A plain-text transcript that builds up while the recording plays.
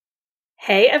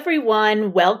Hey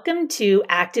everyone, welcome to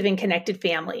Active and Connected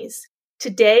Families.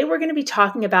 Today we're going to be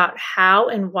talking about how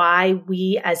and why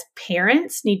we as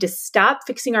parents need to stop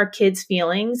fixing our kids'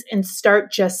 feelings and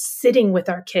start just sitting with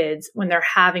our kids when they're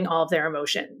having all of their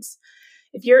emotions.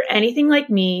 If you're anything like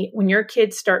me, when your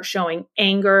kids start showing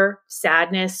anger,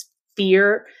 sadness,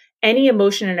 fear, any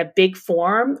emotion in a big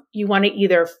form, you want to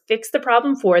either fix the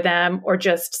problem for them or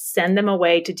just send them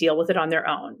away to deal with it on their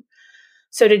own.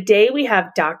 So today we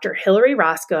have Dr. Hillary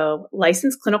Roscoe,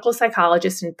 licensed clinical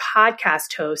psychologist and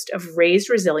podcast host of Raised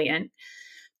Resilient,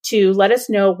 to let us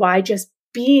know why just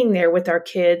being there with our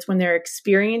kids when they're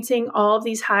experiencing all of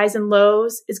these highs and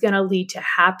lows is going to lead to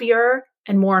happier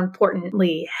and, more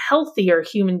importantly, healthier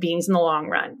human beings in the long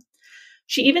run.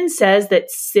 She even says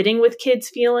that sitting with kids'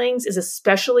 feelings is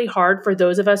especially hard for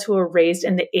those of us who were raised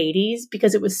in the 80s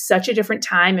because it was such a different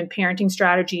time and parenting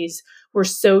strategies were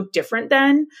so different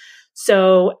then.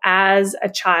 So as a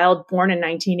child born in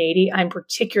 1980, I'm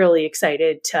particularly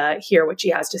excited to hear what she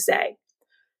has to say.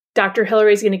 Dr.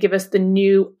 Hillary is going to give us the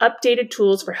new updated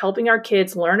tools for helping our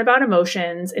kids learn about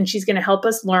emotions, and she's going to help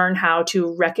us learn how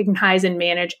to recognize and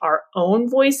manage our own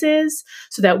voices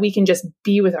so that we can just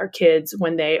be with our kids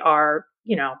when they are,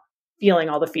 feeling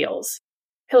all the feels.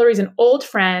 Hillary's an old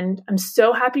friend. I'm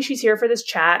so happy she's here for this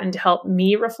chat and to help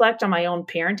me reflect on my own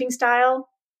parenting style.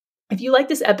 If you like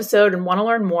this episode and want to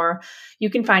learn more, you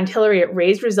can find Hillary at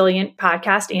Raised Resilient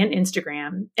podcast and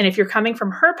Instagram. And if you're coming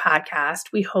from her podcast,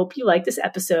 we hope you like this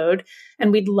episode.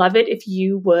 And we'd love it if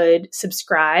you would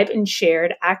subscribe and share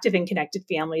to Active and Connected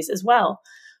Families as well.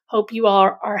 Hope you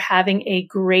all are having a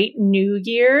great new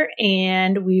year,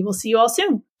 and we will see you all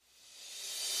soon.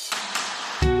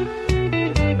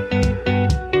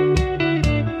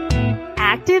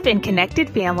 Active and Connected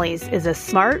Families is a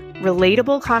smart,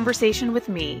 relatable conversation with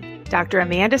me, Dr.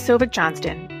 Amanda Sovic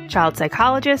Johnston, child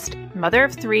psychologist, mother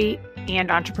of 3,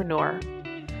 and entrepreneur.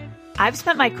 I've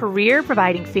spent my career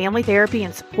providing family therapy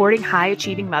and supporting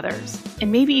high-achieving mothers,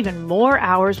 and maybe even more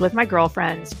hours with my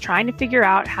girlfriends trying to figure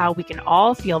out how we can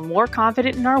all feel more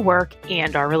confident in our work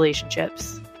and our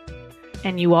relationships.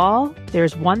 And you all,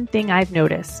 there's one thing I've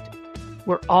noticed.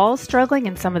 We're all struggling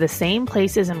in some of the same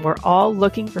places, and we're all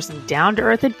looking for some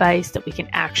down-to-earth advice that we can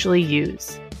actually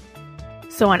use.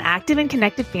 So on Active and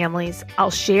Connected Families,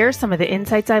 I'll share some of the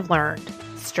insights I've learned,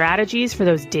 strategies for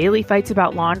those daily fights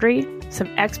about laundry,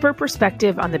 some expert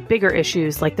perspective on the bigger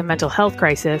issues like the mental health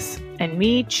crisis, and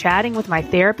me chatting with my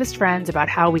therapist friends about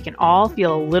how we can all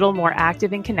feel a little more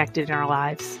active and connected in our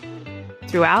lives.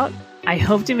 Throughout, I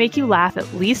hope to make you laugh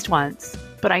at least once,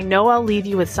 but I know I'll leave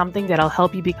you with something that'll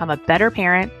help you become a better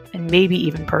parent and maybe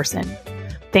even person.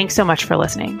 Thanks so much for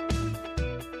listening.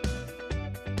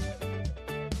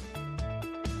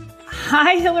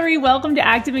 Hi, Hillary. Welcome to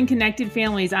Active and Connected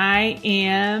Families. I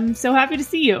am so happy to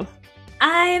see you.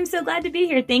 I am so glad to be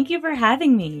here. Thank you for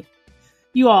having me.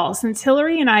 You all, since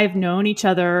Hillary and I have known each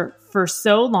other for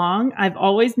so long, I've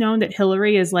always known that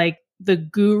Hillary is like the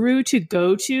guru to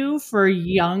go to for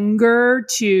younger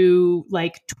to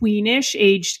like tweenish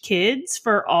aged kids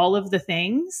for all of the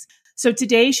things. So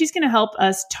today she's going to help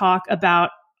us talk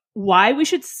about why we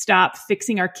should stop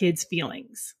fixing our kids'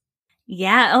 feelings.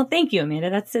 Yeah. Oh, thank you, Amanda.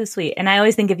 That's so sweet. And I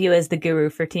always think of you as the guru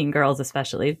for teen girls,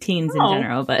 especially teens in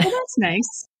general. But well, that's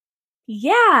nice.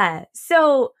 Yeah.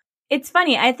 So it's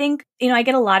funny. I think, I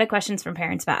get a lot of questions from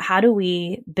parents about how do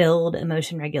we build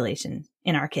emotion regulation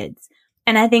in our kids?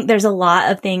 And I think there's a lot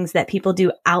of things that people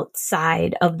do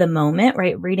outside of the moment,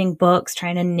 right? Reading books,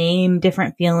 trying to name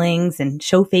different feelings and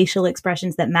show facial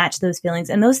expressions that match those feelings.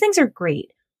 And those things are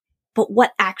great. But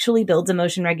what actually builds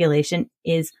emotion regulation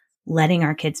is letting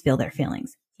our kids feel their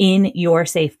feelings in your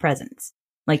safe presence,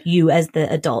 like you as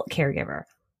the adult caregiver.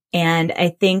 And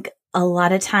I think a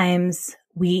lot of times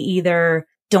we either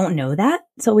don't know that,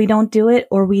 so we don't do it,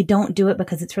 or we don't do it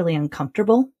because it's really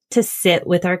uncomfortable to sit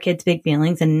with our kids' big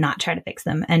feelings and not try to fix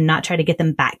them and not try to get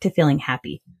them back to feeling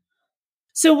happy.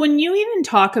 So when you even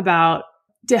talk about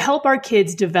to help our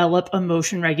kids develop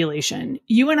emotion regulation,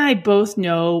 you and I both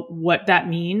know what that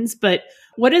means, but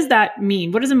what does that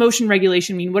mean? What does emotion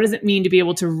regulation mean? What does it mean to be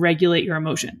able to regulate your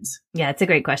emotions? Yeah, it's a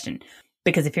great question,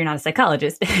 because if you're not a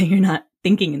psychologist, you're not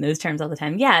thinking in those terms all the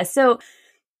time. Yeah, so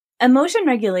emotion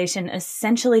regulation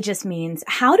essentially just means,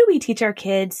 how do we teach our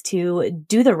kids to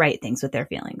do the right things with their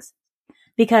feelings?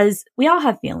 Because we all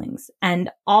have feelings, and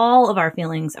all of our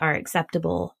feelings are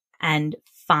acceptable and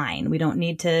fine. We don't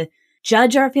need to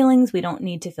judge our feelings. We don't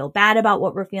need to feel bad about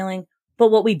what we're feeling,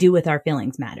 but what we do with our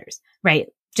feelings matters, right?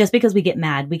 Just because we get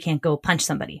mad, we can't go punch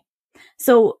somebody.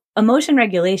 So emotion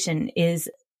regulation is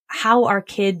how our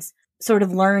kids sort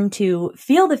of learn to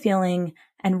feel the feeling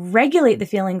and regulate the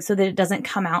feelings so that it doesn't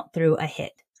come out through a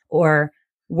hit or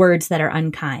words that are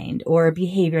unkind or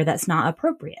behavior that's not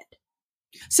appropriate.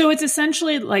 So it's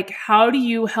essentially like, how do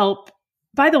you help?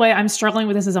 By the way, I'm struggling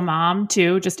with this as a mom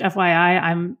too. Just FYI,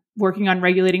 I'm working on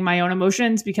regulating my own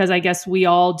emotions because I guess we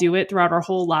all do it throughout our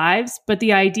whole lives. But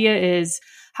the idea is,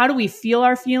 how do we feel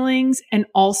our feelings and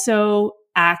also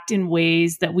act in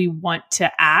ways that we want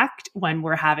to act when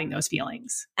we're having those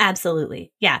feelings?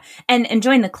 Absolutely. Yeah. And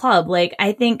join the club. Like,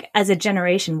 I think as a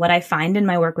generation, what I find in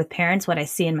my work with parents, what I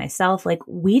see in myself, like,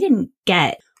 we didn't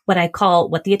get what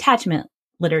the attachment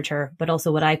literature, but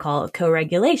also what I call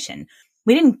co-regulation.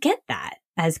 We didn't get that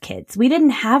as kids. We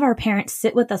didn't have our parents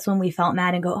sit with us when we felt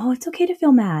mad and go, oh, it's okay to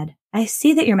feel mad. I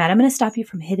see that you're mad. I'm going to stop you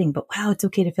from hitting, but wow, it's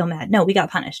okay to feel mad. No, we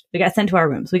got punished. We got sent to our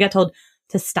rooms. We got told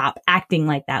to stop acting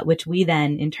like that, which we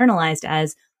then internalized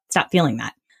as stop feeling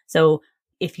that. So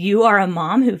if you are a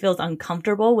mom who feels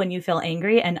uncomfortable when you feel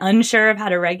angry and unsure of how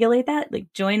to regulate that,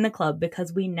 like, join the club,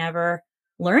 because we never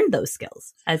learned those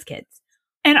skills as kids.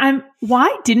 And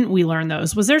why didn't we learn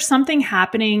those? Was there something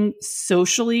happening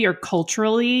socially or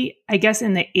culturally, I guess,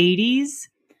 in the 80s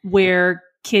where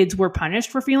kids were punished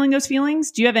for feeling those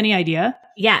feelings? Do you have any idea?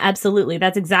 Yeah, absolutely.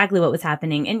 That's exactly what was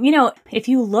happening. And, you know, if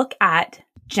you look at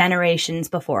generations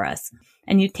before us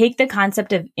and you take the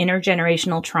concept of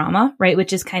intergenerational trauma, right,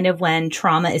 which is kind of when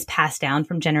trauma is passed down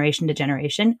from generation to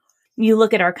generation, you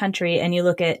look at our country and you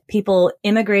look at people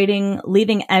immigrating,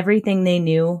 leaving everything they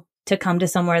knew to come to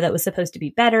somewhere that was supposed to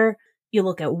be better. You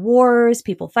look at wars,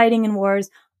 people fighting in wars,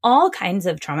 all kinds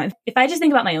of trauma. If I just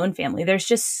think about my own family, there's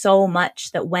just so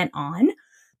much that went on,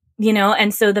 you know,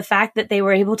 and so the fact that they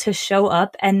were able to show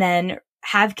up and then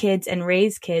have kids and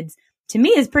raise kids, to me,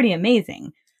 is pretty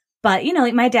amazing. But, you know,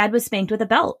 like, my dad was spanked with a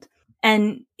belt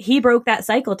and he broke that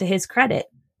cycle to his credit.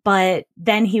 But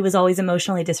then he was always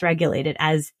emotionally dysregulated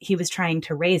as he was trying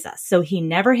to raise us. So he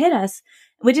never hit us,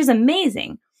 which is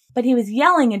amazing. But he was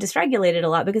yelling and dysregulated a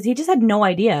lot because he just had no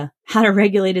idea how to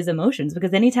regulate his emotions,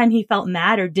 because anytime he felt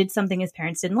mad or did something his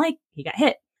parents didn't like, he got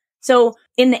hit. So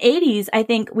in the 80s, I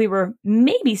think we were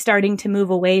maybe starting to move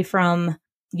away from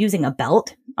using a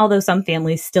belt, although some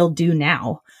families still do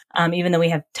now, even though we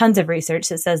have tons of research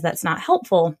that says that's not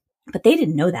helpful. But they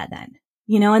didn't know that then,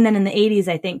 you know, and then in the 80s,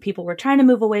 I think people were trying to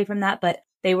move away from that, but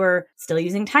they were still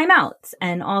using timeouts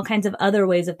and all kinds of other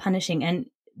ways of punishing. And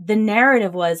the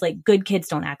narrative was like, good kids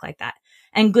don't act like that.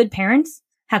 And good parents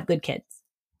have good kids.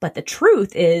 But the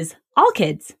truth is, all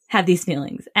kids have these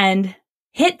feelings, and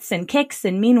hits and kicks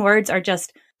and mean words are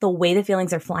just the way the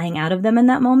feelings are flying out of them in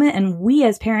that moment. And we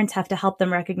as parents have to help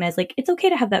them recognize, like, it's okay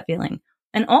to have that feeling.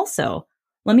 And also,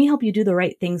 let me help you do the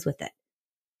right things with it.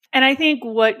 And I think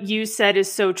what you said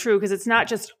is so true, because it's not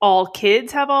just all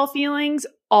kids have all feelings.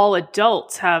 All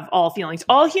adults have all feelings.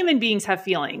 All human beings have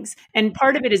feelings. And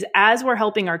part of it is, as we're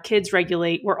helping our kids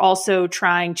regulate, we're also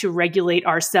trying to regulate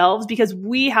ourselves, because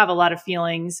we have a lot of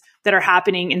feelings that are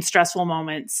happening in stressful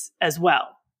moments as well.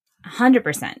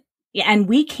 100%. Yeah. And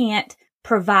we can't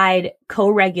provide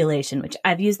co-regulation, which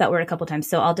I've used that word a couple of times,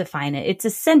 so I'll define it. It's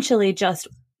essentially just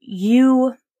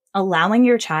you allowing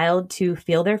your child to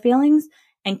feel their feelings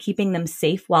and keeping them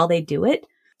safe while they do it.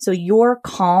 So your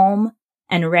calm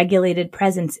and regulated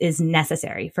presence is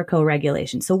necessary for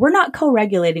co-regulation. So we're not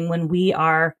co-regulating when we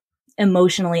are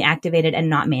emotionally activated and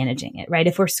not managing it, right?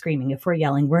 If we're screaming, if we're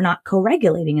yelling, we're not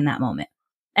co-regulating in that moment.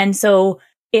 And so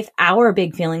if our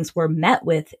big feelings were met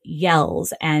with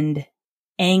yells and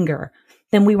anger,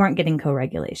 then we weren't getting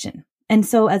co-regulation. And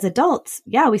so as adults,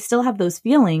 yeah, we still have those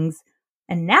feelings.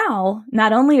 And now,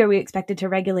 not only are we expected to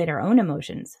regulate our own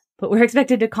emotions, but we're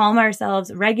expected to calm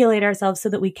ourselves, regulate ourselves so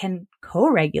that we can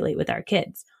co-regulate with our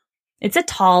kids. It's a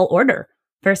tall order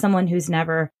for someone who's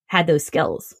never had those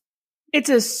skills. It's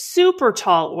a super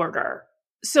tall order.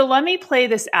 So let me play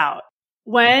this out.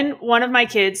 When one of my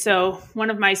kids, so one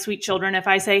of my sweet children, if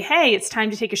I say, hey, it's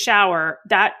time to take a shower,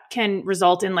 that can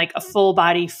result in like a full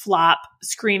body flop,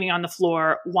 screaming on the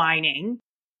floor, whining.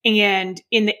 And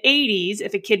in the 80s,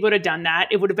 if a kid would have done that,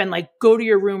 it would have been like, go to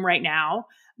your room right now.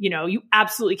 You know, you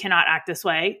absolutely cannot act this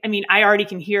way. I mean, I already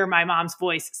can hear my mom's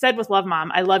voice said with love,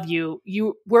 Mom, I love you.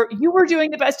 You were doing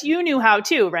the best you knew how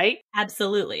too, right?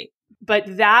 Absolutely.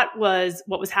 But that was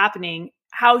what was happening.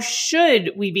 How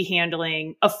should we be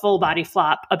handling a full body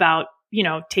flop about, you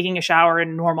know, taking a shower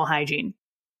and normal hygiene?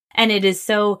 And it is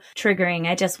so triggering.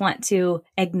 I just want to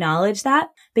acknowledge that,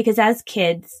 because as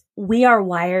kids, we are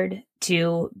wired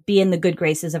to be in the good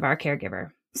graces of our caregiver.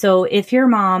 So if your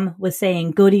mom was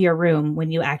saying, go to your room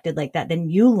when you acted like that, then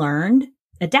you learned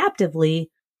adaptively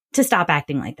to stop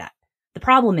acting like that. The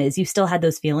problem is you still had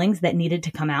those feelings that needed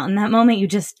to come out in that moment. You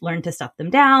just learned to stuff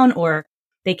them down, or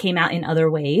they came out in other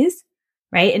ways.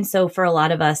 right? And so for a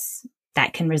lot of us,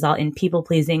 that can result in people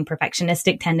pleasing,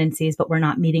 perfectionistic tendencies, but we're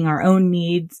not meeting our own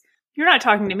needs. You're not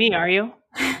talking to me, are you?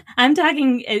 I'm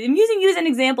using you as an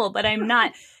example, but I'm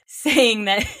not saying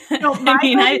that. No, my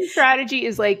coping strategy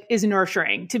is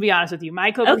nurturing, to be honest with you.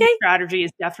 My coping strategy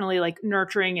is definitely like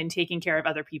nurturing and taking care of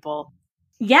other people.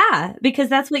 Yeah, because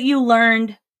that's what you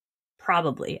learned.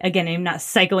 Probably. Again, I'm not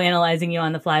psychoanalyzing you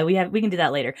on the fly. We can do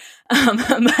that later.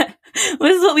 But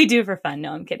this is what we do for fun.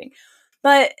 No, I'm kidding.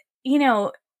 But,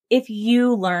 if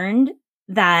you learned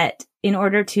that in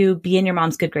order to be in your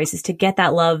mom's good graces, to get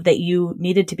that love that you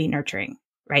needed to be nurturing,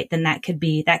 right? Then that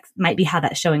might be how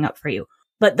that's showing up for you.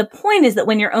 But the point is that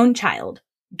when your own child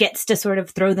gets to sort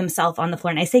of throw themselves on the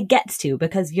floor, and I say gets to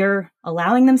because you're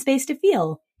allowing them space to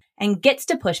feel, and gets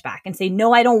to push back and say,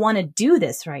 no, I don't want to do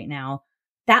this right now.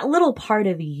 That little part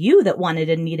of you that wanted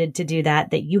and needed to do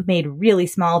that you made really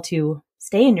small to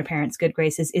stay in your parents' good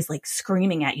graces is like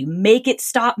screaming at you, make it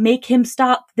stop, make him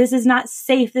stop. This is not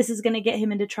safe. This is going to get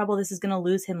him into trouble. This is going to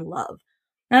lose him love.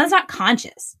 Now that's not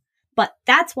conscious, but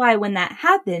that's why when that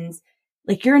happens,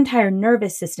 like your entire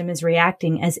nervous system is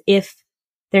reacting as if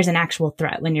there's an actual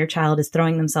threat when your child is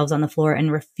throwing themselves on the floor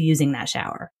and refusing that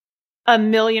shower.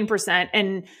 1,000,000%.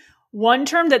 And one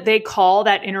term that they call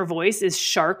that inner voice is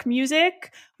shark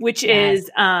music, which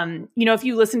is, if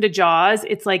you listen to Jaws,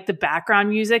 it's like the background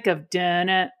music of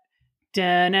dun-it,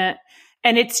 dun-it.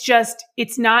 And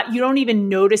it's not, you don't even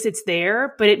notice it's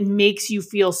there, but it makes you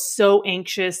feel so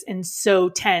anxious and so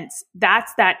tense.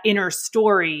 That's that inner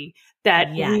story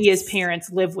that we as parents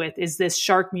live with, is this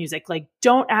shark music. Like,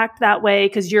 don't act that way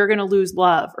because you're going to lose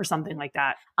love or something like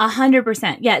that.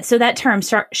 100%. Yeah. So that term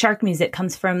shark music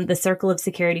comes from the Circle of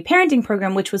Security parenting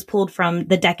program, which was pulled from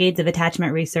the decades of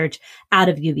attachment research out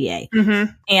of UVA.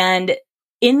 Mm-hmm. And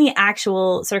in the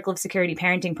actual Circle of Security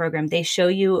parenting program, they show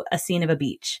you a scene of a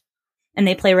beach and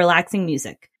they play relaxing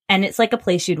music. And it's like a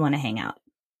place you'd want to hang out.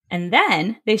 And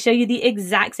then they show you the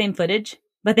exact same footage,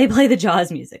 but they play the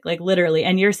Jaws music, like literally.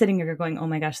 And you're sitting here going, oh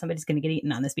my gosh, somebody's going to get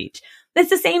eaten on this beach. It's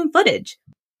the same footage,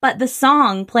 but the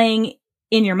song playing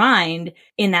in your mind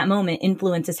in that moment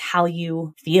influences how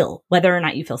you feel, whether or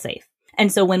not you feel safe.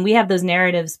 And so when we have those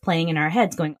narratives playing in our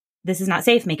heads going, this is not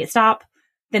safe, make it stop,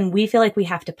 then we feel like we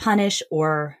have to punish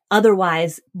or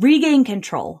otherwise regain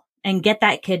control and get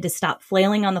that kid to stop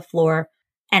flailing on the floor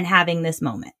and having this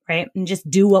moment, right? And just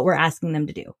do what we're asking them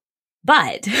to do.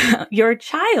 But your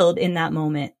child in that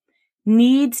moment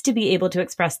needs to be able to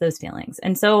express those feelings.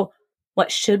 And so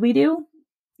what should we do?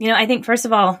 I think first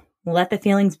of all, let the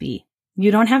feelings be.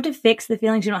 You don't have to fix the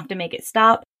feelings. You don't have to make it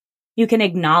stop. You can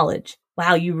acknowledge,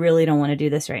 wow, you really don't want to do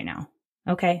this right now.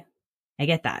 Okay, I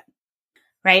get that.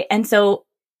 Right? And so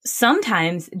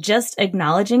sometimes just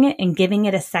acknowledging it and giving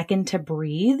it a second to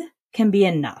breathe can be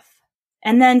enough.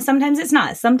 And then sometimes it's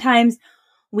not. Sometimes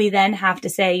we then have to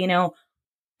say,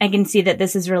 I can see that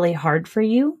this is really hard for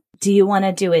you. Do you want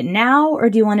to do it now or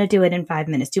do you want to do it in 5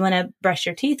 minutes? Do you want to brush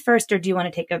your teeth first or do you want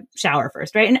to take a shower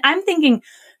first? Right. And I'm thinking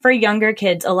for younger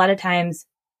kids, a lot of times,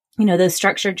 those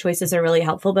structured choices are really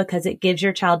helpful because it gives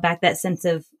your child back that sense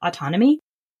of autonomy.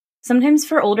 Sometimes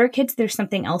for older kids, there's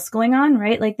something else going on,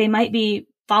 right? Like they might be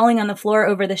falling on the floor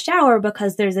over the shower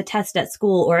because there's a test at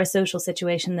school or a social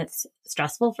situation that's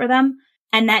stressful for them.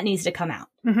 And that needs to come out,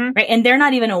 right? And they're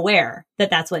not even aware that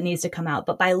that's what needs to come out.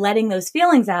 But by letting those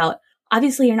feelings out,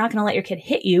 obviously you're not going to let your kid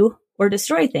hit you or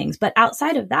destroy things. But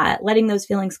outside of that, letting those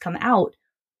feelings come out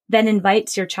then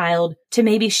invites your child to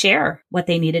maybe share what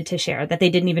they needed to share that they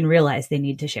didn't even realize they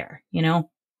need to share,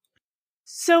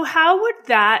 So how would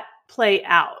that play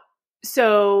out?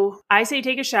 So I say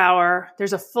take a shower.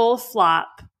 There's a full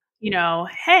flop.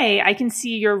 Hey, I can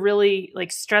see you're really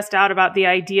like stressed out about the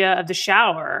idea of the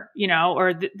shower,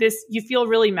 or this, you feel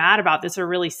really mad about this or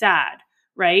really sad,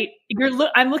 right?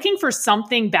 I'm looking for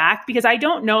something back because I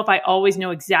don't know if I always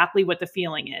know exactly what the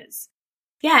feeling is.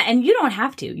 Yeah. And you don't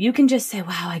have to. You can just say,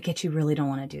 wow, I get you really don't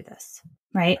want to do this,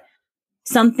 right?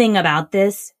 Something about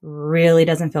this really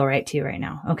doesn't feel right to you right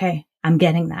now. Okay. I'm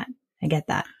getting that. I get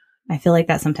that. I feel like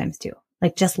that sometimes too.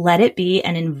 Like just let it be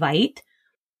and invite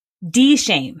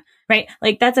de-shame, right?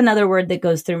 Like that's another word that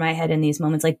goes through my head in these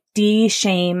moments, like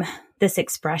de-shame this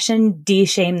expression,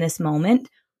 de-shame this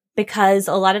moment, because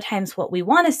a lot of times what we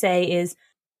want to say is,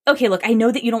 okay, look, I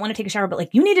know that you don't want to take a shower, but like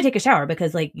you need to take a shower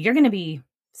because like you're going to be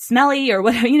smelly or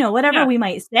whatever, whatever we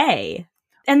might say.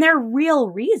 And there are real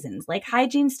reasons, like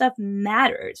hygiene stuff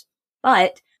matters,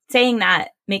 but saying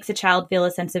that makes a child feel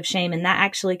a sense of shame. And that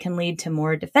actually can lead to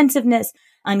more defensiveness,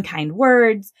 unkind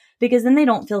words, because then they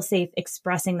don't feel safe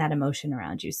expressing that emotion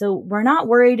around you. So we're not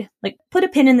worried, like put a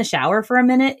pin in the shower for a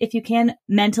minute if you can,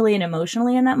 mentally and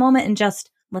emotionally in that moment, and just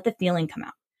let the feeling come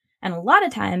out. And a lot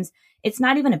of times it's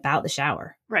not even about the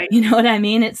shower. Right. You know what I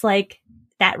mean? It's like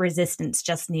that resistance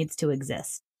just needs to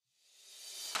exist.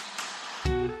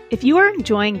 If you are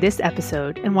enjoying this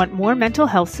episode and want more mental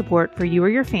health support for you or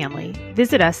your family,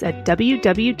 visit us at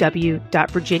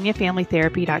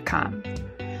www.virginiafamilytherapy.com.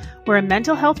 We're a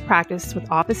mental health practice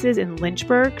with offices in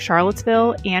Lynchburg,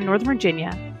 Charlottesville, and Northern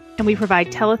Virginia, and we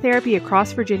provide teletherapy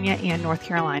across Virginia and North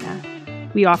Carolina.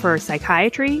 We offer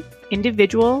psychiatry,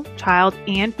 individual, child,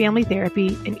 and family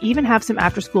therapy, and even have some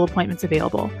after-school appointments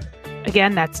available.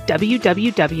 Again, that's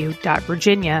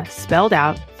www.virginia, spelled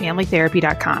out,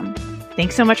 familytherapy.com.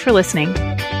 Thanks so much for listening.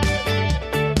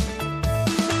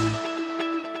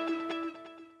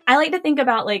 I like to think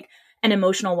about like an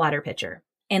emotional water pitcher,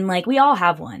 and like we all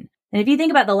have one. And if you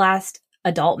think about the last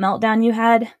adult meltdown you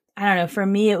had, I don't know, for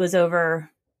me, it was over,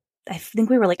 I think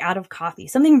we were like out of coffee,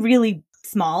 something really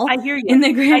small. I hear you. In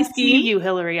the grand I scheme. see you,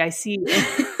 Hillary. I see you.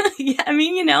 Yeah, I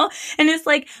mean, and it's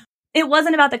like, it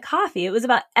wasn't about the coffee. It was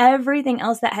about everything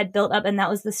else that had built up. And that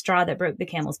was the straw that broke the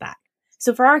camel's back.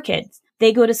 So for our kids,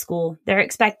 they go to school. They're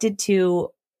expected to,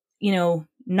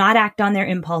 not act on their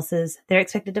impulses. They're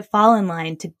expected to fall in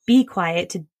line, to be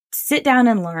quiet, to sit down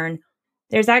and learn.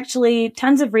 There's actually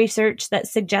tons of research that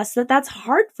suggests that that's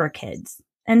hard for kids.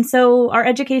 And so our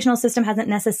educational system hasn't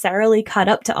necessarily caught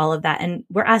up to all of that. And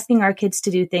we're asking our kids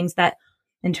to do things that,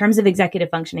 in terms of executive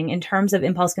functioning, in terms of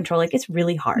impulse control, like it's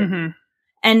really hard. Mm-hmm.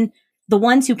 And the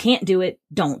ones who can't do it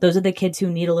don't. Those are the kids who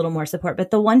need a little more support.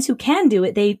 But the ones who can do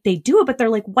it, they do it, but they're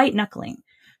like white knuckling.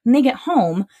 And they get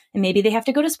home and maybe they have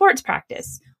to go to sports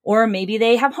practice, or maybe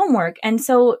they have homework. And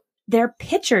so their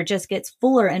pitcher just gets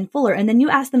fuller and fuller. And then you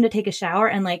ask them to take a shower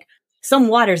and like some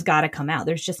water's got to come out.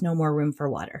 There's just no more room for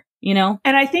water, And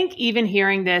I think even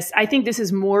hearing this, I think this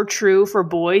is more true for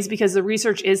boys because the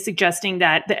research is suggesting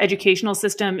that the educational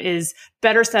system is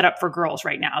better set up for girls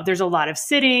right now. There's a lot of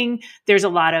sitting. There's a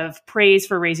lot of praise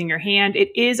for raising your hand. It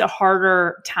is a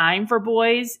harder time for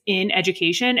boys in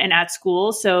education and at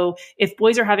school. So if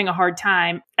boys are having a hard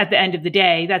time at the end of the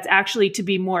day, that's actually to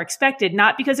be more expected,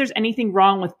 not because there's anything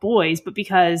wrong with boys, but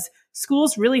because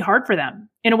school's really hard for them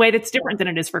in a way that's different than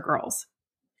it is for girls.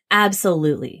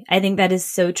 Absolutely. I think that is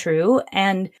so true.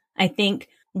 And I think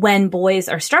when boys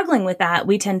are struggling with that,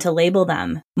 we tend to label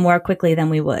them more quickly than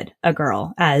we would a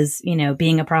girl as,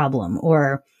 being a problem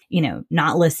or,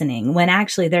 not listening when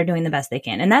actually they're doing the best they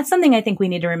can. And that's something I think we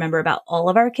need to remember about all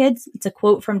of our kids. It's a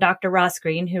quote from Dr. Ross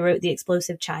Greene, who wrote The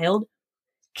Explosive Child.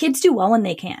 Kids do well when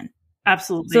they can.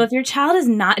 Absolutely. So if your child is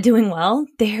not doing well,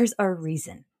 there's a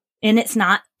reason. And it's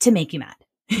not to make you mad.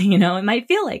 It might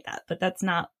feel like that, but that's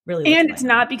not really. And it's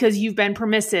not because you've been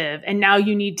permissive and now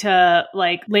you need to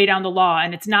like lay down the law.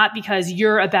 And it's not because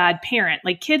you're a bad parent.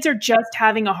 Like kids are just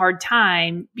having a hard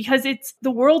time because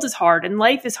the world is hard and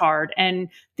life is hard and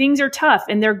things are tough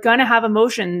and they're going to have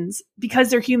emotions because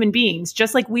they're human beings,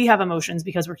 just like we have emotions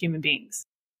because we're human beings.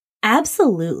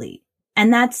 Absolutely.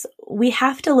 And we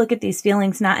have to look at these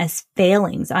feelings not as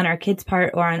failings on our kids'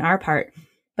 part or on our part,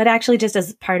 but actually just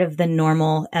as part of the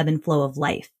normal ebb and flow of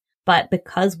life. But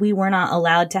because we were not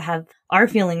allowed to have our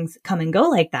feelings come and go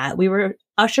like that, we were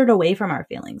ushered away from our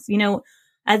feelings.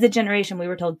 As a generation, we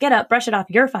were told, get up, brush it off,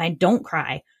 you're fine, don't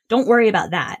cry, don't worry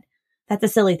about that. That's a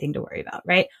silly thing to worry about,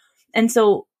 right? And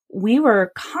so we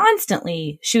were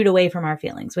constantly shooed away from our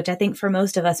feelings, which I think for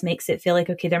most of us makes it feel like,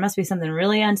 okay, there must be something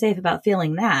really unsafe about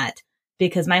feeling that,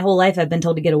 because my whole life I've been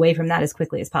told to get away from that as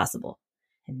quickly as possible.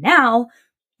 And now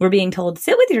we're being told,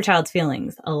 sit with your child's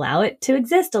feelings, allow it to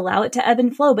exist, allow it to ebb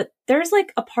and flow. But there's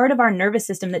like a part of our nervous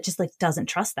system that just like doesn't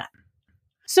trust that.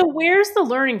 So where's the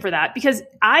learning for that? Because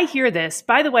I hear this,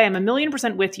 by the way, I'm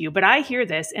 1,000,000% with you, but I hear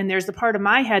this and there's the part of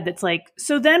my head that's like,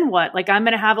 so then what? Like I'm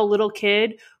going to have a little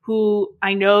kid who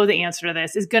I know the answer to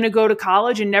this is going to go to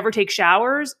college and never take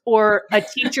showers, or a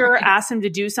teacher asks him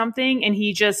to do something and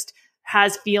he just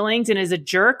has feelings and is a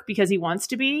jerk because he wants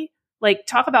to be. Like,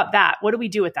 talk about that. What do we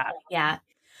do with that? Yeah.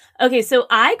 Okay, so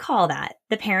I call that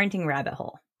the parenting rabbit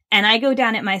hole. And I go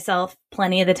down it myself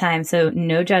plenty of the time. So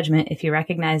no judgment if you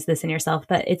recognize this in yourself.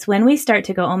 But it's when we start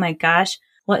to go, oh my gosh,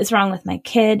 what is wrong with my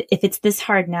kid? If it's this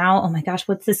hard now, oh my gosh,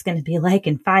 what's this going to be like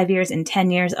in 5 years, in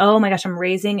 10 years? Oh my gosh, I'm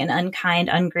raising an unkind,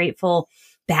 ungrateful,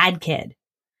 bad kid,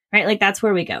 right? Like that's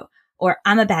where we go. Or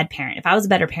I'm a bad parent. If I was a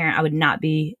better parent, I would not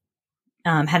be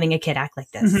having a kid act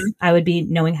like this. Mm-hmm. I would be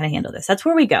knowing how to handle this. That's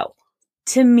where we go.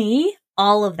 To me,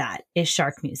 all of that is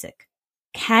shark music.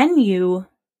 Can you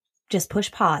just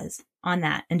push pause on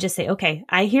that and just say, okay,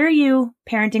 I hear you,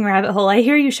 parenting rabbit hole. I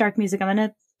hear you, shark music. I'm going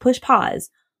to push pause.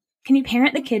 Can you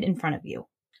parent the kid in front of you?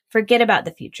 Forget about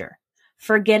the future.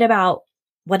 Forget about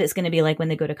what it's going to be like when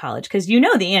they go to college. Because you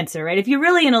know the answer, right? If you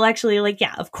really intellectually like,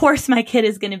 yeah, of course my kid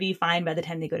is going to be fine by the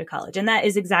time they go to college. And that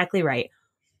is exactly right.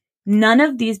 None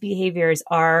of these behaviors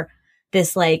are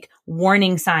this like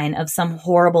warning sign of some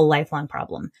horrible lifelong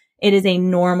problem. It is a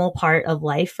normal part of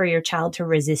life for your child to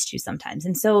resist you sometimes.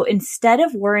 And so instead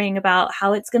of worrying about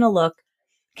how it's going to look,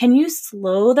 can you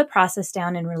slow the process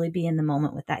down and really be in the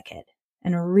moment with that kid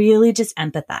and really just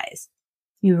empathize?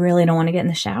 You really don't want to get in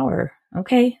the shower.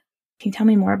 Okay. Can you tell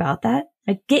me more about that?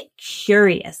 Like, get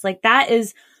curious. Like, that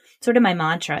is sort of my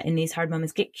mantra in these hard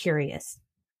moments. Get curious.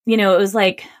 You know, it was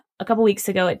like a couple weeks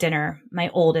ago at dinner, my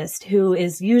oldest, who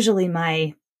is usually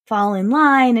my fall in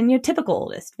line and your typical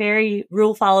oldest, very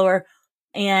rule follower.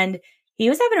 And he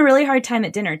was having a really hard time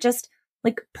at dinner, just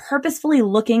like purposefully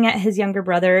looking at his younger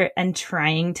brother and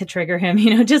trying to trigger him,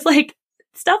 you know, just like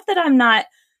stuff that I'm not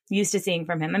used to seeing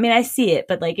from him. I mean, I see it,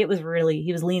 but like it was really,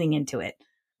 he was leaning into it.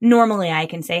 Normally I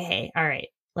can say, hey, all right,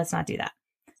 let's not do that.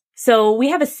 So we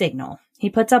have a signal.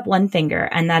 He puts up one finger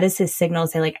and that is his signal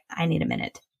to say like, I need a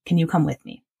minute. Can you come with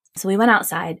me? So we went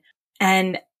outside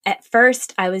and at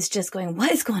first I was just going,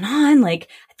 what is going on? Like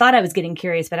I thought I was getting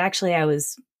curious, but actually I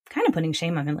was kind of putting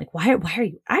shame on him. Like, why are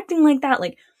you acting like that?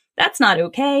 Like, that's not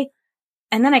okay.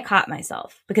 And then I caught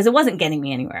myself because it wasn't getting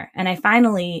me anywhere. And I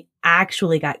finally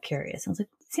actually got curious. I was like,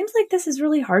 it seems like this is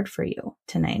really hard for you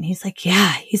tonight. And he's like,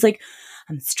 yeah. He's like,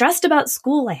 I'm stressed about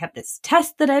school. I have this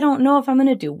test that I don't know if I'm going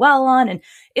to do well on. And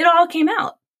it all came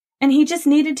out. And he just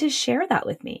needed to share that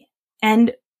with me.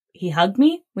 And he hugged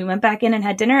me. We went back in and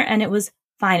had dinner and it was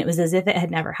fine. It was as if it had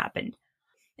never happened.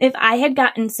 If I had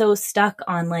gotten so stuck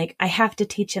on like, I have to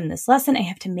teach him this lesson. I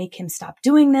have to make him stop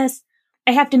doing this.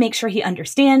 I have to make sure he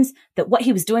understands that what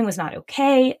he was doing was not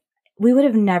okay. We would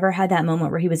have never had that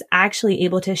moment where he was actually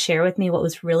able to share with me what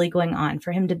was really going on,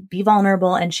 for him to be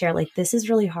vulnerable and share like, this is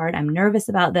really hard. I'm nervous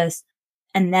about this.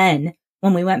 And then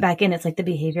when we went back in, it's like the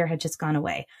behavior had just gone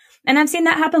away. And I've seen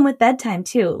that happen with bedtime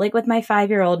too. Like with my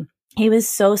 5-year-old, he was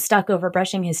so stuck over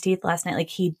brushing his teeth last night. Like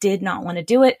he did not want to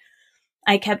do it.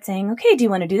 I kept saying, okay, do you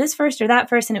want to do this first or that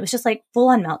first? And it was just like full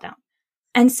on meltdown.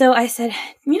 And so I said,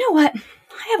 you know what?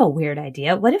 I have a weird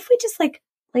idea. What if we just like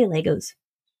play Legos?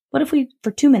 What if we,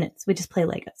 for 2 minutes, we just play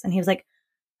Legos? And he was like,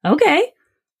 okay.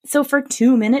 So for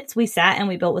 2 minutes, we sat and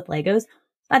we built with Legos.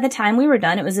 By the time we were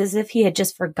done, it was as if he had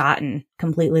just forgotten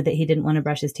completely that he didn't want to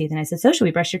brush his teeth. And I said, so should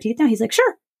we brush your teeth now? He's like,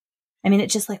 sure. I mean, it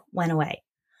just like went away.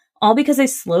 All because I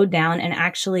slowed down and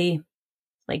actually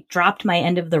like dropped my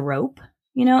end of the rope,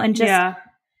 you know, and just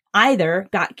either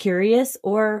got curious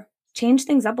or changed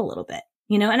things up a little bit,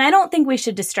 you know. And I don't think we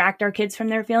should distract our kids from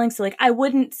their feelings. So like, I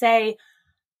wouldn't say,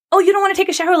 oh, you don't want to take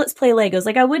a shower? Let's play Legos.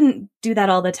 Like I wouldn't do that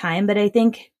all the time. But I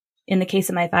think in the case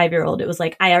of my 5-year-old, it was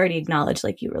like, I already acknowledged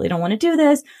like, you really don't want to do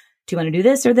this. Do you want to do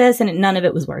this or this? And none of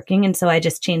it was working. And so I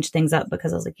just changed things up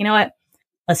because I was like, you know what?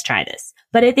 Let's try this.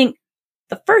 But I think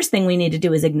the first thing we need to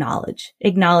do is acknowledge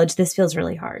this feels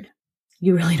really hard.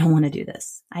 You really don't want to do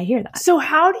this. I hear that. So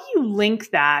how do you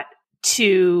link that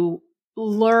to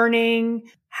learning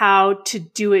how to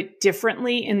do it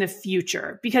differently in the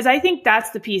future? Because I think that's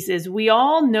the piece is we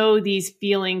all know these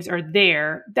feelings are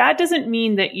there. That doesn't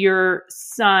mean that your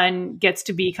son gets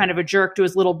to be kind of a jerk to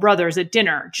his little brothers at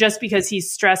dinner just because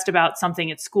he's stressed about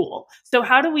something at school. So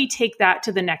how do we take that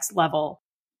to the next level?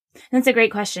 That's a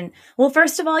great question. Well,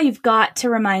 first of all, you've got to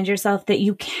remind yourself that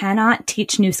you cannot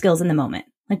teach new skills in the moment.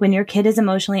 Like when your kid is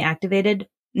emotionally activated,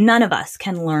 none of us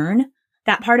can learn.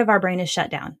 That part of our brain is shut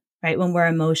down, right? When we're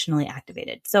emotionally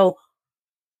activated. So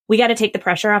we got to take the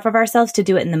pressure off of ourselves to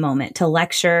do it in the moment, to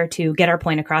lecture, to get our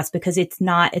point across, because it's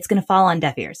going to fall on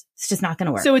deaf ears. It's just not going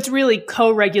to work. So it's really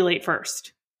co-regulate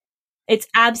first. It's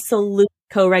absolute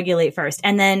co-regulate first.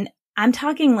 And then I'm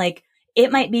talking like, it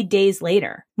might be days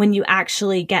later when you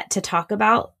actually get to talk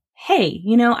about, hey,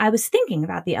 you know, I was thinking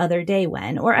about the other day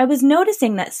when, or I was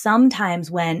noticing that sometimes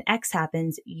when X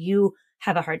happens, you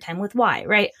have a hard time with Y,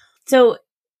 right? So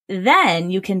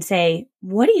then you can say,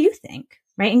 what do you think,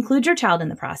 right? Include your child in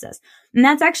the process. And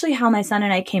that's actually how my son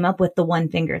and I came up with the one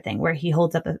finger thing, where he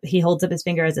holds up his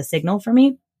finger as a signal for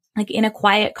me. Like in a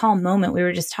quiet, calm moment, we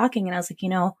were just talking and I was like, you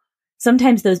know,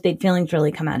 sometimes those big feelings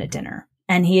really come out at dinner.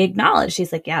 And he acknowledged,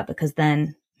 he's like, yeah, because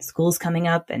then school's coming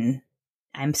up and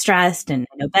I'm stressed and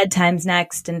I know bedtime's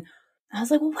next. And I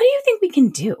was like, well, what do you think we can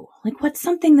do? Like, what's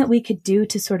something that we could do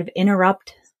to sort of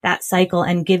interrupt that cycle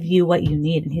and give you what you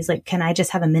need? And he's like, can I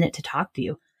just have a minute to talk to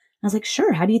you? I was like,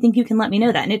 sure. How do you think you can let me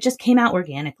know that? And it just came out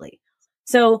organically.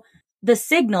 So the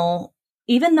signal,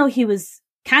 even though he was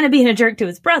kind of being a jerk to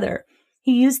his brother,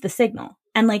 he used the signal.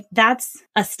 And like, that's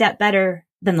a step better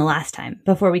than the last time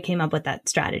before we came up with that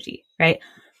strategy, right?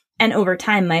 And over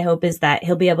time, my hope is that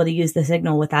he'll be able to use the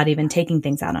signal without even taking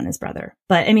things out on his brother.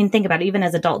 But I mean, think about it. Even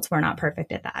as adults, we're not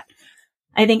perfect at that.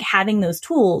 I think having those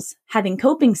tools, having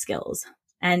coping skills,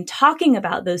 and talking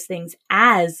about those things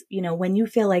as, when you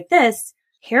feel like this,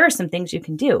 here are some things you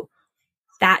can do.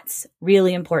 That's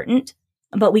really important.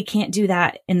 But we can't do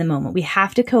that in the moment. We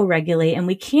have to co-regulate, and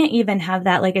we can't even have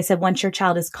that. Like I said, once your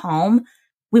child is calm,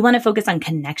 we want to focus on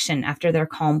connection after they're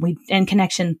calm and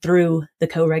connection through the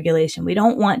co-regulation. We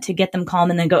don't want to get them calm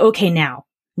and then go, okay, now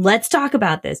let's talk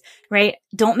about this, right?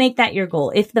 Don't make that your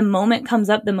goal. If the moment comes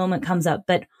up, the moment comes up.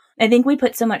 But I think we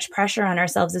put so much pressure on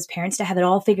ourselves as parents to have it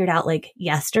all figured out like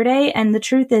yesterday. And the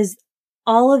truth is,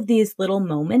 all of these little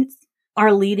moments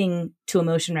are leading to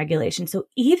emotion regulation. So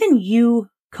even you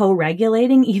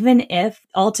co-regulating, even if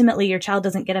ultimately your child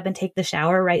doesn't get up and take the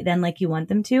shower right then like you want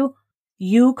them to,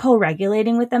 you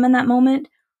co-regulating with them in that moment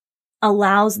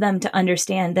allows them to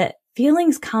understand that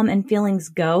feelings come and feelings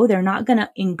go. They're not going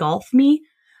to engulf me.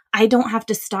 I don't have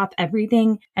to stop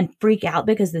everything and freak out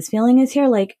because this feeling is here.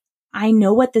 Like, I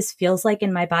know what this feels like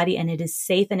in my body, and it is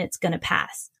safe, and it's going to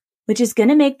pass, which is going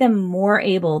to make them more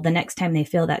able the next time they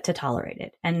feel that to tolerate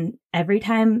it. And every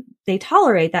time they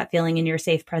tolerate that feeling in your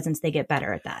safe presence, they get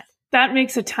better at that. That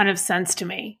makes a ton of sense to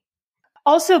me.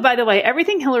 Also, by the way,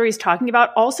 everything Hillary's talking about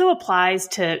also applies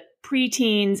to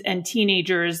preteens and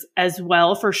teenagers as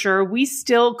well, for sure. We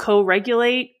still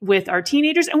co-regulate with our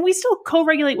teenagers, and we still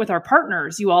co-regulate with our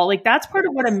partners, you all. Like, that's part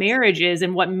of what a marriage is,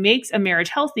 and what makes a marriage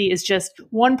healthy is just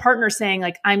one partner saying,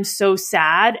 like, I'm so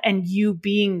sad, and you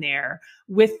being there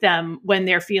with them when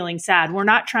they're feeling sad. We're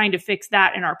not trying to fix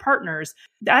that in our partners.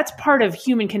 That's part of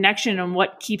human connection and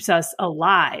what keeps us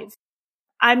alive.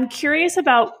 I'm curious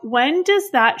about, when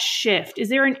does that shift? Is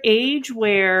there an age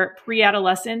where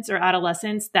pre-adolescence or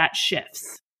adolescence that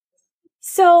shifts?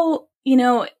 So,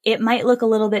 it might look a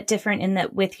little bit different in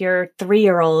that with your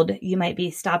 3-year-old, you might be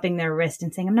stopping their wrist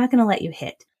and saying, I'm not going to let you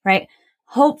hit, right?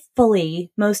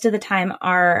 Hopefully, most of the time,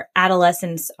 our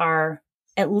adolescents are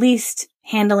at least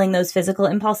handling those physical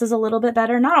impulses a little bit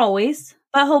better. Not always,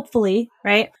 but hopefully,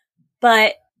 right?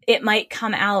 But it might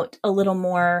come out a little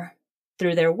more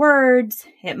through their words.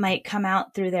 It might come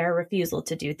out through their refusal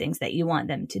to do things that you want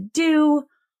them to do.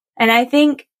 And I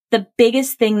think the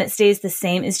biggest thing that stays the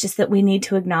same is just that we need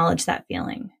to acknowledge that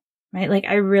feeling, right? Like,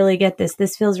 I really get this.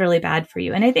 This feels really bad for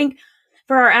you. And I think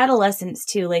for our adolescents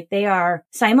too, like, they are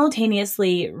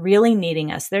simultaneously really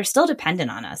needing us. They're still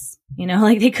dependent on us,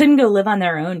 like they couldn't go live on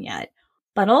their own yet.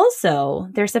 But also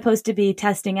they're supposed to be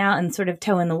testing out and sort of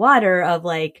toeing the water of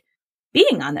like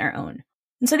being on their own.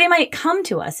 And so they might come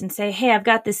to us and say, hey, I've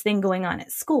got this thing going on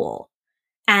at school.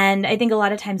 And I think a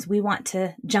lot of times we want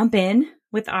to jump in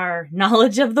with our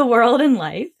knowledge of the world and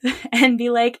life and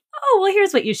be like, oh, well,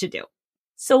 here's what you should do.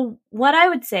 So what I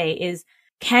would say is,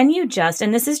 can you just,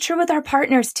 and this is true with our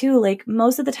partners too, like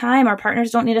most of the time, our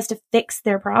partners don't need us to fix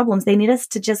their problems. They need us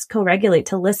to just co-regulate,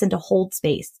 to listen, to hold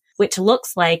space, which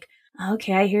looks like,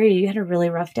 okay, I hear you. You had a really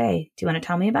rough day. Do you want to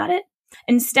tell me about it?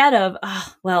 Instead of,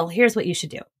 oh, well, here's what you should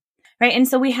do. Right. And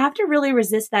so we have to really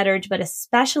resist that urge, but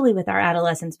especially with our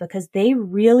adolescents, because they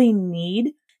really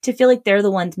need to feel like they're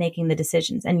the ones making the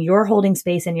decisions, and you're holding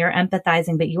space and you're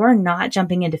empathizing, but you're not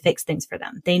jumping in to fix things for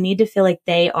them. They need to feel like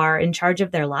they are in charge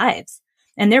of their lives,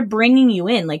 and they're bringing you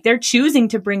in, like they're choosing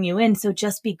to bring you in. So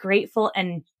just be grateful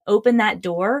and open that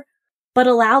door, but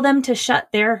allow them to shut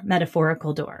their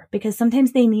metaphorical door, because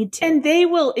sometimes they need to. And they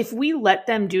will, if we let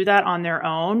them do that on their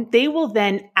own, they will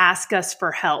then ask us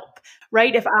for help.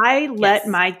 Right? If I let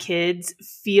my kids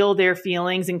feel their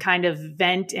feelings and kind of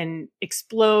vent and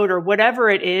explode or whatever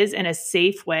it is in a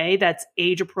safe way that's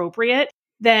age appropriate,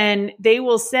 then they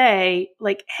will say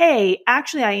like, hey,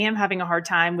 actually, I am having a hard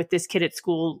time with this kid at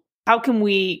school. How can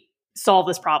we solve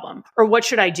this problem? Or what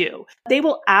should I do? They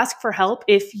will ask for help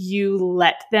if you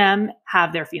let them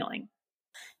have their feeling.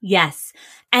 Yes.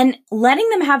 And letting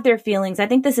them have their feelings, I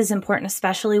think this is important,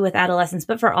 especially with adolescents,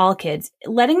 but for all kids.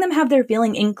 Letting them have their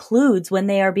feeling includes when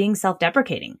they are being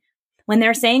self-deprecating, when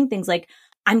they're saying things like,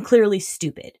 I'm clearly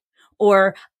stupid,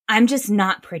 or I'm just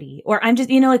not pretty, or I'm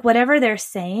just, like whatever they're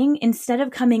saying, instead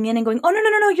of coming in and going, oh,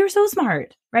 no, you're so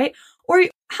smart, right? Or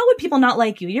how would people not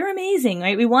like you? You're amazing,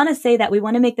 right? We want to say that. We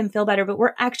want to make them feel better, but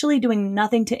we're actually doing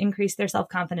nothing to increase their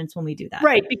self-confidence when we do that.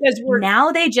 Right. Because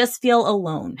now they just feel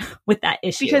alone with that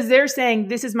issue. Because they're saying,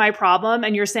 this is my problem.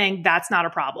 And you're saying, that's not a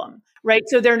problem. Right.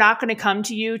 So they're not going to come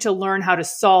to you to learn how to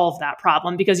solve that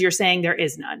problem because you're saying there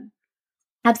is none.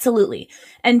 Absolutely.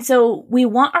 And so we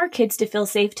want our kids to feel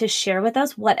safe to share with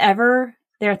us whatever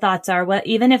their thoughts are.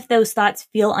 Even if those thoughts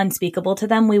feel unspeakable to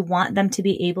them, we want them to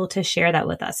be able to share that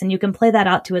with us. And you can play that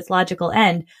out to its logical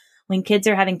end when kids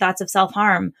are having thoughts of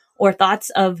self-harm or thoughts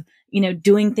of,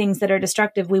 doing things that are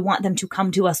destructive, we want them to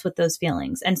come to us with those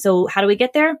feelings. And so how do we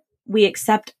get there? We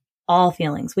accept all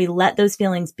feelings. We let those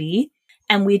feelings be.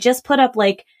 And we just put up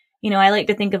I like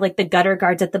to think of the gutter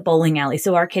guards at the bowling alley.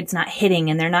 So our kid's not hitting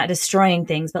and they're not destroying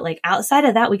things. But outside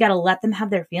of that, we got to let them have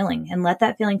their feeling and let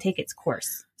that feeling take its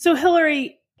course. So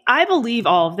Hillary, I believe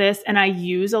all of this and I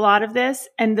use a lot of this.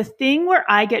 And the thing where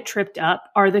I get tripped up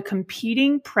are the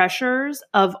competing pressures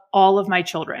of all of my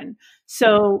children.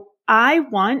 So I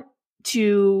want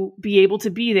to be able to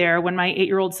be there when my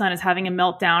 8-year-old son is having a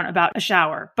meltdown about a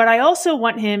shower. But I also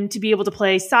want him to be able to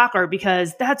play soccer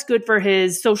because that's good for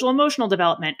his social emotional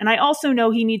development. And I also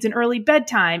know he needs an early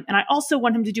bedtime. And I also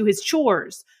want him to do his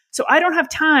chores. So I don't have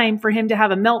time for him to have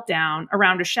a meltdown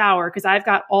around a shower because I've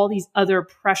got all these other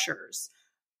pressures.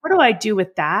 What do I do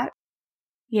with that?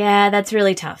 Yeah, that's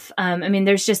really tough.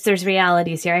 There's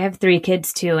realities here. I have 3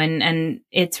 kids too, and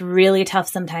it's really tough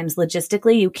sometimes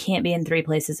logistically. You can't be in 3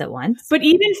 places at once. But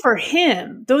even for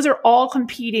him, those are all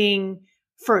competing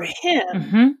for him.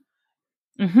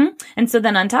 Mm-hmm. Mm-hmm. And so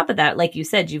then on top of that, like you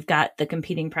said, you've got the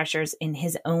competing pressures in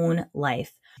his own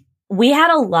life. We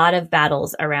had a lot of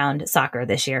battles around soccer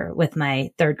this year with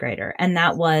my 3rd grader, and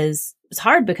it was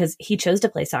hard because he chose to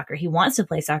play soccer. He wants to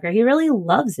play soccer. He really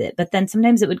loves it. But then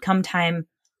sometimes it would come time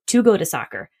to go to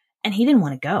soccer and he didn't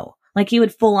want to go. He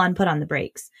would full on put on the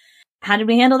brakes. How did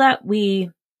we handle that? We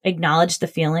acknowledged the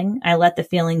feeling. I let the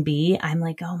feeling be. I'm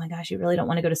like, oh my gosh, you really don't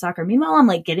want to go to soccer. Meanwhile,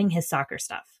 I'm getting his soccer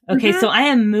stuff. Okay. So I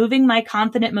am moving my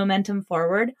confident momentum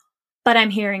forward, but I'm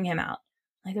hearing him out.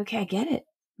 Okay, I get it.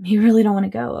 You really don't want to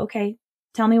go. Okay.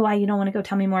 Tell me why you don't want to go.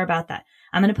 Tell me more about that.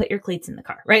 I'm going to put your cleats in the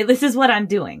car, right? This is what I'm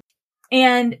doing.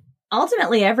 And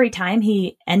ultimately, every time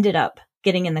he ended up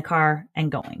getting in the car and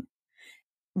going.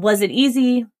 Was it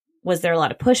easy? Was there a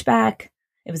lot of pushback?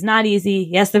 It was not easy.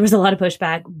 Yes, there was a lot of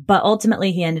pushback, but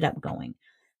ultimately he ended up going.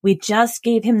 We just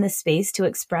gave him the space to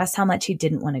express how much he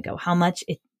didn't want to go, how much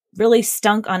it really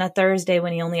stunk on a Thursday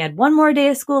when he only had one more day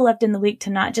of school left in the week to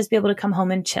not just be able to come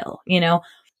home and chill,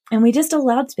 and we just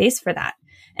allowed space for that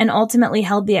and ultimately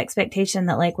held the expectation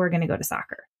that we're going to go to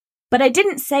soccer. But I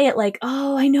didn't say it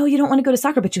oh, I know you don't want to go to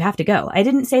soccer, but you have to go. I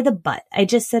didn't say the but. I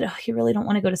just said, oh, you really don't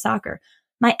want to go to soccer.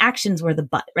 My actions were the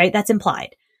but, right? That's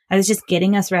implied. I was just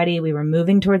getting us ready. We were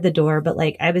moving toward the door, but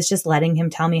I was just letting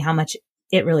him tell me how much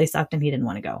it really sucked and he didn't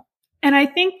want to go. And I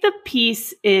think the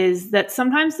piece is that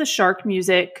sometimes the shark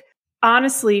music,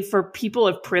 honestly, for people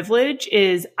of privilege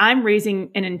is I'm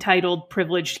raising an entitled,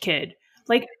 privileged kid.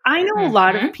 I know a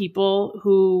lot of people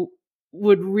who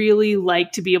would really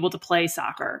like to be able to play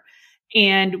soccer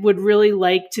and would really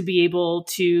like to be able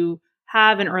to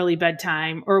have an early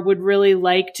bedtime or would really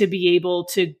like to be able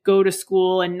to go to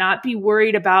school and not be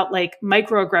worried about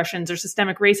microaggressions or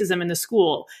systemic racism in the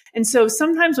school. And so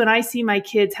sometimes when I see my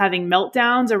kids having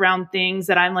meltdowns around things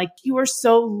that I'm like, you are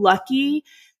so lucky,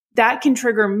 that can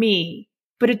trigger me,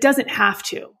 but it doesn't have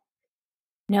to.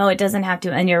 No, it doesn't have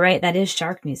to. And you're right. That is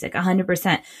shark music,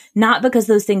 100%. Not because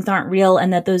those things aren't real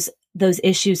and that those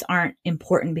issues aren't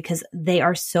important, because they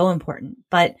are so important.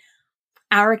 But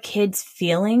our kids'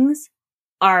 feelings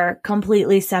are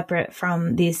completely separate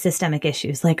from these systemic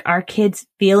issues. Our kids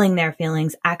feeling their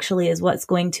feelings actually is what's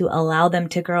going to allow them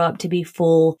to grow up to be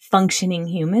full functioning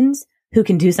humans who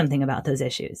can do something about those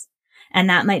issues. And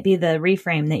that might be the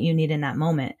reframe that you need in that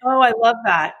moment. Oh, I love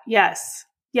that. Yes.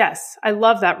 Yes. I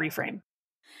love that reframe.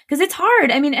 Because it's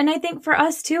hard. And I think for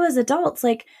us too, as adults,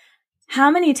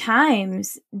 how many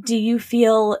times do you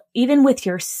feel, even with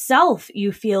yourself,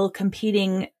 you feel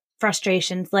competing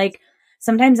frustrations?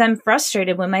 Sometimes I'm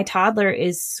frustrated when my toddler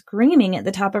is screaming at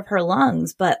the top of her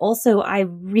lungs, but also I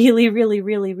really, really,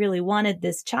 really, really wanted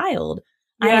this child.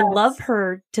 Yes. I love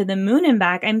her to the moon and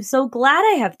back. I'm so glad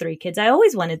I have 3 kids. I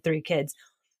always wanted 3 kids.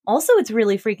 Also, it's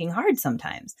really freaking hard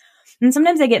sometimes. And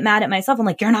sometimes I get mad at myself. I'm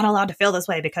you're not allowed to feel this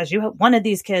way because you wanted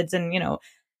these kids. And, no.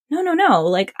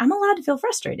 I'm allowed to feel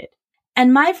frustrated.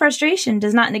 And my frustration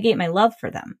does not negate my love for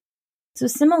them. So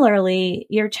similarly,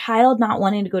 your child not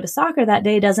wanting to go to soccer that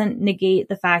day doesn't negate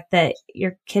the fact that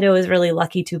your kiddo is really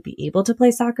lucky to be able to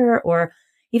play soccer, or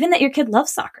even that your kid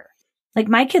loves soccer.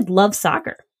 My kid loves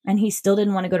soccer and he still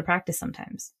didn't want to go to practice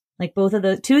sometimes. Both of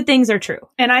the 2 things are true.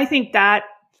 And I think that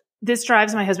this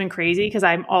drives my husband crazy because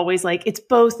I'm always it's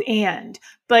both and,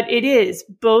 but it is,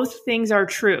 both things are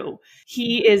true.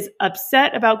 He is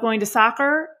upset about going to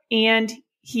soccer and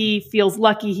he feels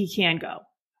lucky he can go,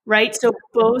 right? So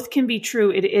both can be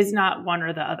true. It is not one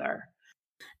or the other.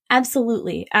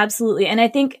 Absolutely. Absolutely. And I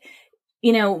think,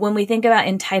 when we think about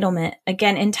entitlement,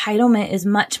 again, entitlement is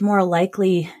much more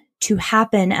likely to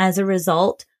happen as a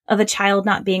result of a child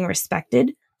not being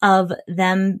respected of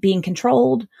them being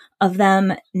controlled, of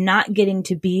them not getting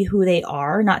to be who they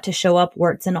are, not to show up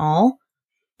warts and all,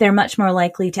 they're much more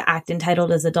likely to act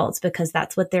entitled as adults because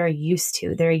that's what they're used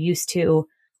to. They're used to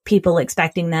people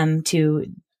expecting them to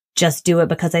just do it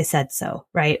because I said so,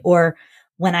 right? Or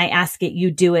when I ask it, you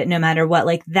do it no matter what.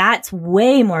 Like that's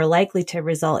way more likely to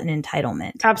result in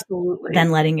entitlement. Absolutely.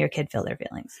 Than letting your kid feel their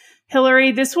feelings.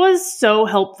 Hillary, this was so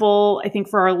helpful, I think,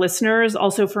 for our listeners.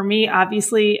 Also for me,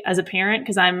 obviously, as a parent,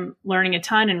 because I'm learning a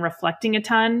ton and reflecting a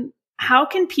ton. How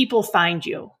can people find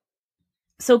you?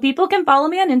 So people can follow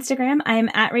me on Instagram. I'm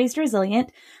at Raised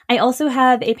Resilient. I also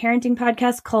have a parenting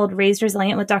podcast called Raised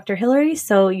Resilient with Dr. Hillary.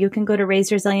 So you can go to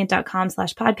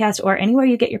raisedresilient.com/podcast or anywhere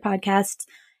you get your podcasts.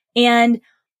 And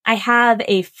I have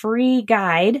a free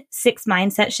guide, 6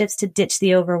 mindset shifts to ditch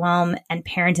the overwhelm and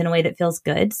parent in a way that feels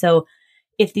good. So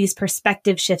if these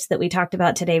perspective shifts that we talked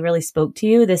about today really spoke to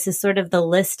you, this is sort of the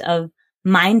list of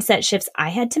mindset shifts I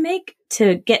had to make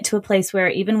to get to a place where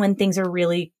even when things are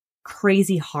really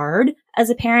crazy hard as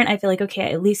a parent, I feel like,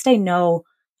 okay, at least I know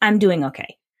I'm doing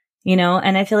okay, you know?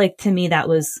 And I feel like to me, that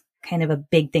was kind of a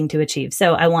big thing to achieve.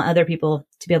 So I want other people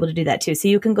to be able to do that too. So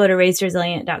you can go to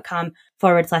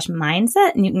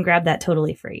raisedresilient.com/mindset and you can grab that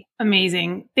totally free.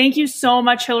 Amazing. Thank you so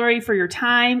much, Hillary, for your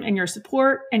time and your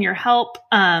support and your help.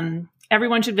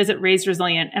 Everyone should visit Raised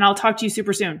Resilient, and I'll talk to you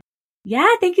super soon. Yeah.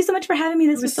 Thank you so much for having me.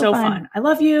 This was so fun. I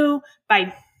love you.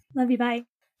 Bye. Love you. Bye.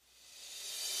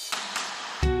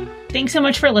 Thanks so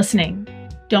much for listening.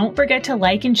 Don't forget to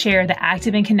like and share the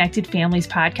Active and Connected Families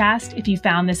podcast if you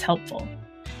found this helpful.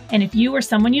 And if you or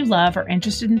someone you love are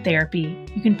interested in therapy,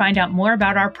 you can find out more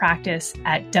about our practice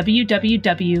at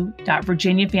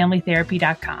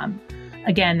www.virginiafamilytherapy.com.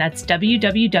 Again, that's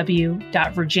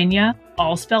www.virginia,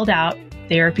 all spelled out,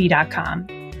 therapy.com.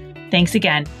 Thanks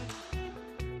again.